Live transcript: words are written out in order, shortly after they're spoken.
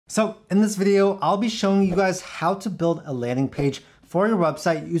So in this video, I'll be showing you guys how to build a landing page for your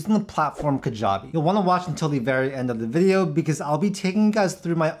website using the platform Kajabi. You'll want to watch until the very end of the video because I'll be taking you guys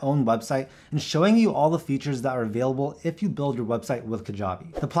through my own website and showing you all the features that are available if you build your website with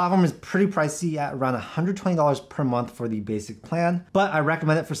Kajabi. The platform is pretty pricey at around $120 per month for the basic plan, but I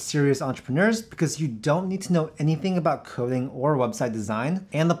recommend it for serious entrepreneurs because you don't need to know anything about coding or website design,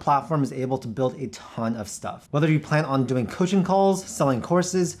 and the platform is able to build a ton of stuff. Whether you plan on doing coaching calls, selling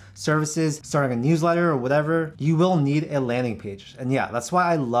courses, services, starting a newsletter, or whatever, you will need a landing page. And yeah, that's why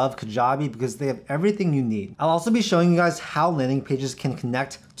I love Kajabi, because they have everything you need. I'll also be showing you guys how landing pages can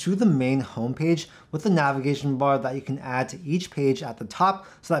connect to the main homepage with the navigation bar that you can add to each page at the top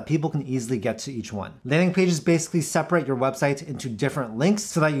so that people can easily get to each one. Landing pages basically separate your website into different links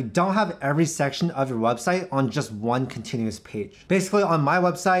so that you don't have every section of your website on just one continuous page. Basically, on my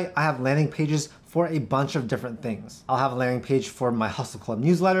website, I have landing pages for a bunch of different things. I'll have a landing page for my Hustle Club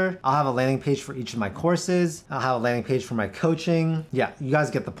newsletter. I'll have a landing page for each of my courses. I'll have a landing page for my coaching. Yeah, you guys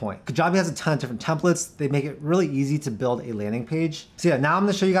get the point. Kajabi has a ton of different templates. They make it really easy to build a landing page. So yeah, now I'm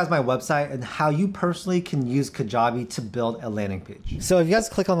gonna show you guys my website and how you personally can use Kajabi to build a landing page. So if you guys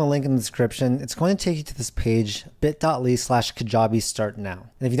click on the link in the description, it's going to take you to this page, bit.ly/Kajabi start now.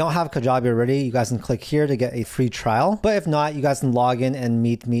 And if you don't have Kajabi already, you guys can click here to get a free trial. But if not, you guys can log in and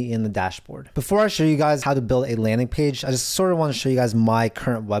meet me in the dashboard. Before I show you guys how to build a landing page, I just sort of want to show you guys my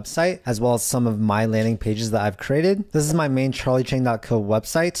current website as well as some of my landing pages that I've created. This is my main charliechang.co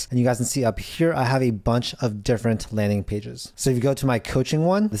website, and you guys can see up here I have a bunch of different landing pages. So if you go to my coaching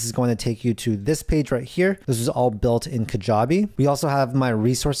one, this is going to take you to this page right here. This is all built in Kajabi. We also have my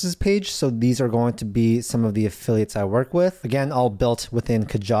resources page, so these are going to be some of the affiliates I work with. Again, all built within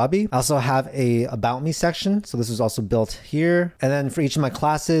Kajabi. I also have a about me section, so this is also built here. And then for each of my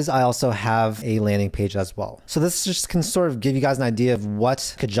classes, I also have a landing page as well. So this just can sort of give you guys an idea of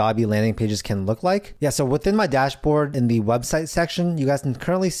what Kajabi landing pages can look like. Yeah, so within my dashboard in the website section, you guys can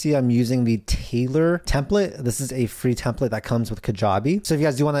currently see I'm using the Tailor template. This is a free template that comes with Kajabi. So if you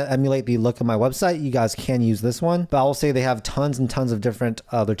guys do want to emulate the look of my website, you guys can use this one. But I will say they have tons and tons of different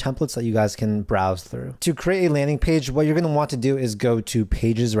other templates that you guys can browse through. To create a landing page, what you're going to want to do is go to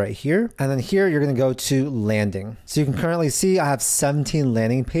pages right here. And then here you're going to go to landing. So you can currently see I have 17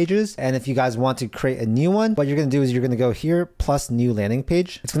 landing pages. And if you guys want to create a new one, what you're going to do is you're going to go here plus new landing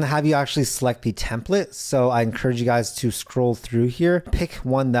page. It's going to have you actually select the template. So I encourage you guys to scroll through here, pick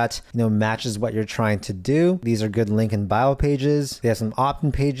one that matches what you're trying to do. These are good link and bio pages. They have some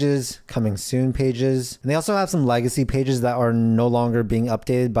opt-in pages, coming soon pages, and they also have some legacy pages that are no longer being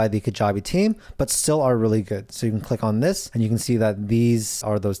updated by the Kajabi team, but still are really good. So you can click on this and you can see that these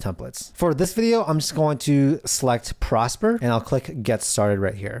are those templates. For this video, I'm just going to select Prosper and I'll click Get Started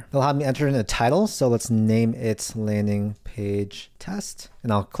right here. It'll have me enter in a title. So let's name it landing page test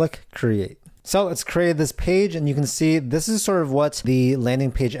and I'll click create. So it's created this page and you can see this is sort of what the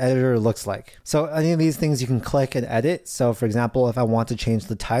landing page editor looks like. So any of these things you can click and edit. So for example, if I want to change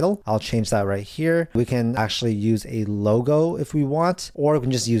the title, I'll change that right here. We can actually use a logo if we want, or we can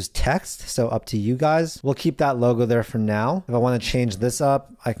just use text. So up to you guys. We'll keep that logo there for now. If I want to change this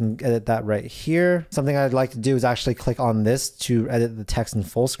up, I can edit that right here. Something I'd like to do is actually click on this to edit the text in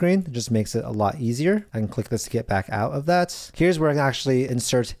full screen. It just makes it a lot easier. I can click this to get back out of that. Here's where I can actually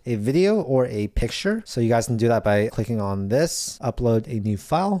insert a video or a picture. So you guys can do that by clicking on this, upload a new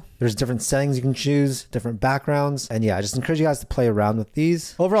file. There's different settings you can choose, different backgrounds. And yeah, I just encourage you guys to play around with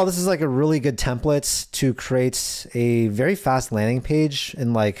these. Overall, this is like a really good template to create a very fast landing page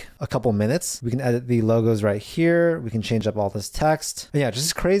in like a couple minutes. We can edit the logos right here. We can change up all this text. And yeah,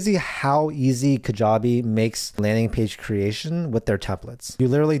 just crazy how easy Kajabi makes landing page creation with their templates. You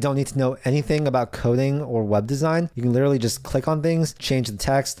literally don't need to know anything about coding or web design. You can literally just click on things, change the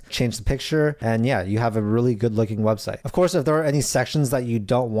text, change the picture, and yeah, you have a really good looking website. Of course, if there are any sections that you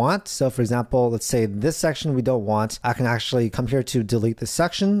don't want, so for example, let's say this section we don't want, I can actually come here to delete this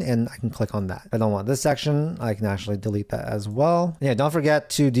section and I can click on that. If I don't want this section, I can actually delete that as well. And yeah, don't forget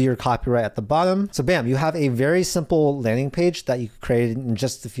to do your copyright at the bottom. So bam, you have a very simple landing page that you created in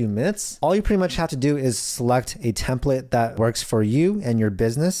just a few minutes. All you pretty much have to do is select a template that works for you and your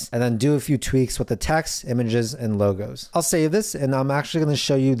business, and then do a few tweaks with the text, images, and logos. I'll save this and I'm actually going to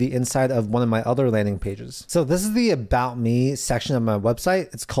show you the inside of one of my other landing pages. So this is the About Me section of my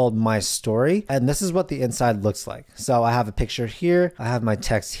website. It's called My Story, and this is what the inside looks like. So I have a picture here, I have my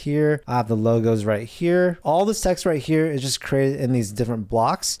text here, I have the logos right here. All this text right here is just created in these different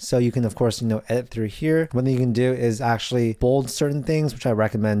blocks. So you can, of course, edit through here. One thing you can do is actually bold certain things, which I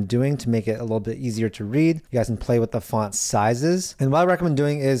recommend doing to make it a little bit easier to read. You guys can play with the font sizes. And what I recommend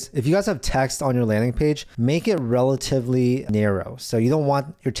doing is, if you guys have text on your landing page, make it relatively narrow. So you don't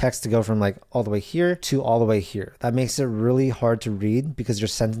want your text to go from like all the way here to all the way here. That makes it really hard to read because your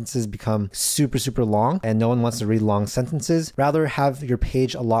sentences become super, super long and no one wants to read long sentences. Rather have your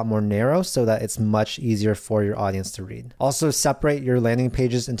page a lot more narrow so that it's much easier for your audience to read. Also separate your landing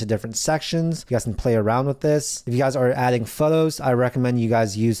pages into different sections. You guys can play around with this. If you guys are adding photos, I recommend you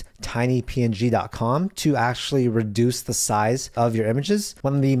guys use tinypng.com to actually reduce the size of your images.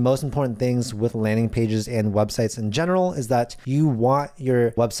 One of the most important things with landing pages and websites in general is that you want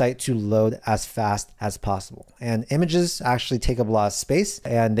your website to load as fast as possible. And images actually take up a lot of space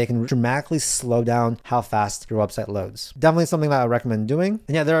and they can dramatically slow down how fast your website loads. Definitely something that I recommend doing.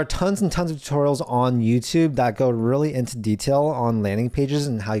 And yeah, there are tons and tons of tutorials on YouTube that go really into detail on landing pages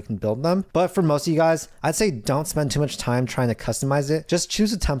and how you can build them. But for most of you guys, I'd say don't spend too much time trying to customize it. Just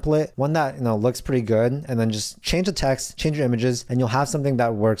choose a template, one that looks pretty good, and then just change the text, change your images, and you'll have something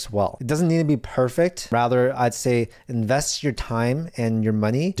that works well. It doesn't need to be perfect. Rather, I'd say invest your time and your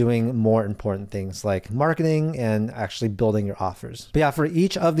money doing more important things like marketing and actually building your offers. But yeah, for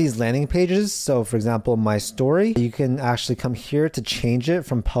each of these landing pages, so for example, My Story, you can actually come here to change it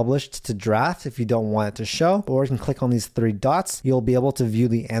from published to draft if you don't want it to show, or you can click on these three dots. You'll be able to view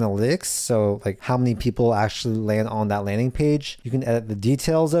the analytics. So like how many people actually land on that landing page. You can edit the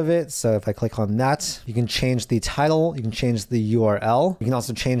details of it. So if I click on that, you can change the title, you can change the URL. You can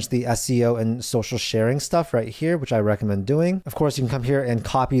also change the SEO and social sharing stuff right here, which I recommend doing. Of course, you can come here and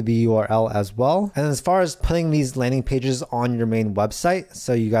copy the URL as well. And as far as putting these landing pages on your main website,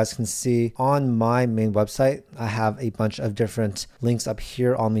 so you guys can see on my main website, I have a bunch of different links up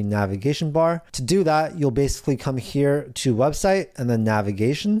here on the navigation bar. To do that, you'll basically come here to website and then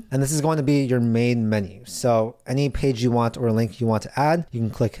navigation. And this is going to be your main menu. So any page you want or link you want to add, you can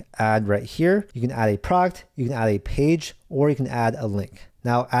click add right here. You can add a product, you can add a page, or you can add a link.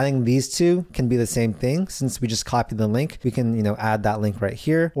 Now, adding these two can be the same thing. Since we just copied the link, we can, add that link right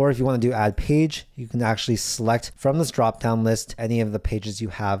here. Or if you want to do add page, you can actually select from this drop-down list any of the pages you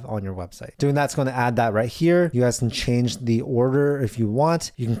have on your website. Doing that's going to add that right here. You guys can change the order if you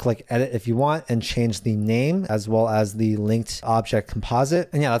want. You can click edit if you want and change the name as well as the linked object composite.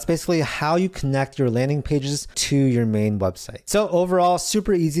 And yeah, that's basically how you connect your landing pages to your main website. So overall,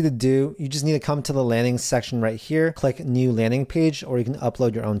 super easy to do. You just need to come to the landing section right here, click new landing page, or you can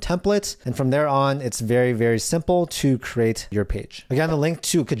upload your own templates. And from there on, it's very, very simple to create your page. Again, the link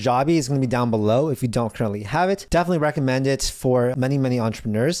to Kajabi is going to be down below if you don't currently have it. Definitely recommend it for many, many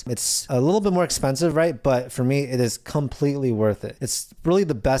entrepreneurs. It's a little bit more expensive, right? But for me, it is completely worth it. It's really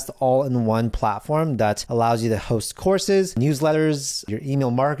the best all-in-one platform that allows you to host courses, newsletters, your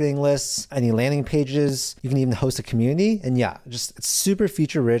email marketing lists, any landing pages. You can even host a community. And yeah, just it's super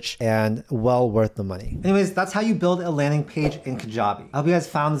feature rich and well worth the money. Anyways, that's how you build a landing page in Kajabi. I hope you guys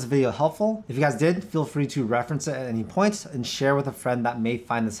found this video helpful. If you guys did, feel free to reference it at any point and share with a friend that may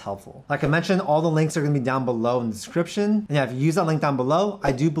find this helpful. Like I mentioned, all the links are going to be down below in the description. And yeah, if you use that link down below,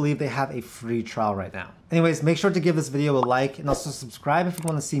 I do believe they have a free trial right now. Anyways, make sure to give this video a like and also subscribe if you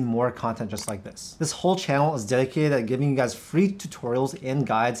want to see more content just like this. This whole channel is dedicated at giving you guys free tutorials and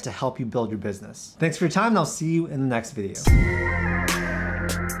guides to help you build your business. Thanks for your time and I'll see you in the next video.